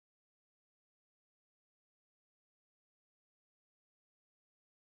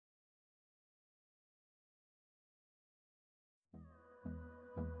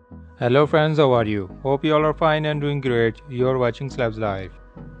Hello friends, how are you? Hope you all are fine and doing great. You're watching Celeb's Live.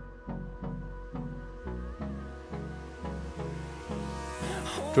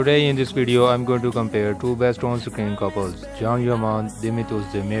 Today in this video, I'm going to compare two best on-screen couples, Yaman, Demet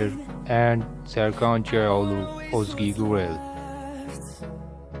Özdemir and Serkan Çayoğlu, Özge Gürel.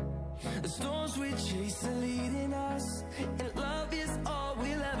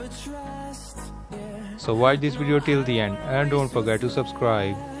 So watch this video till the end and don't forget to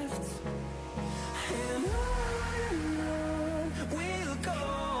subscribe.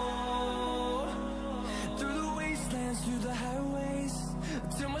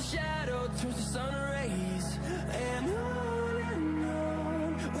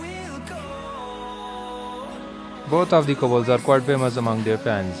 Both of the couples are quite famous among their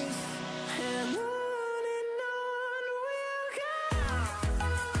fans.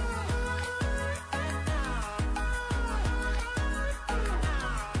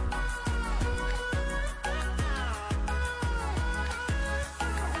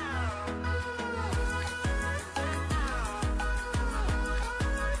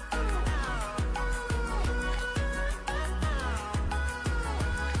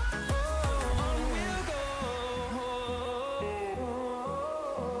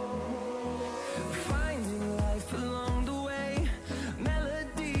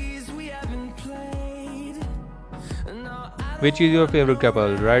 Which is your favorite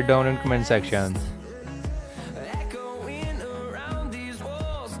couple? Write down in comment section.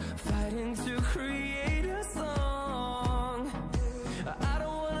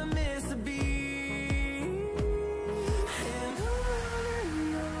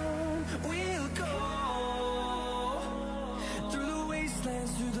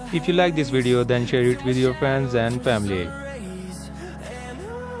 If you like this video, then share it with your friends and family.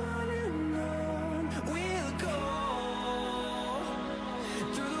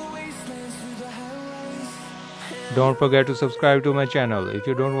 Don't forget to subscribe to my channel if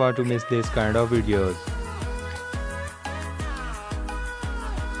you don't want to miss this kind of videos.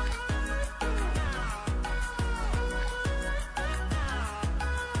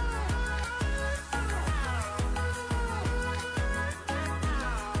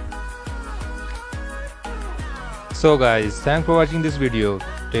 So guys, thanks for watching this video.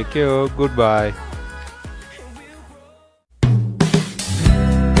 Take care, goodbye.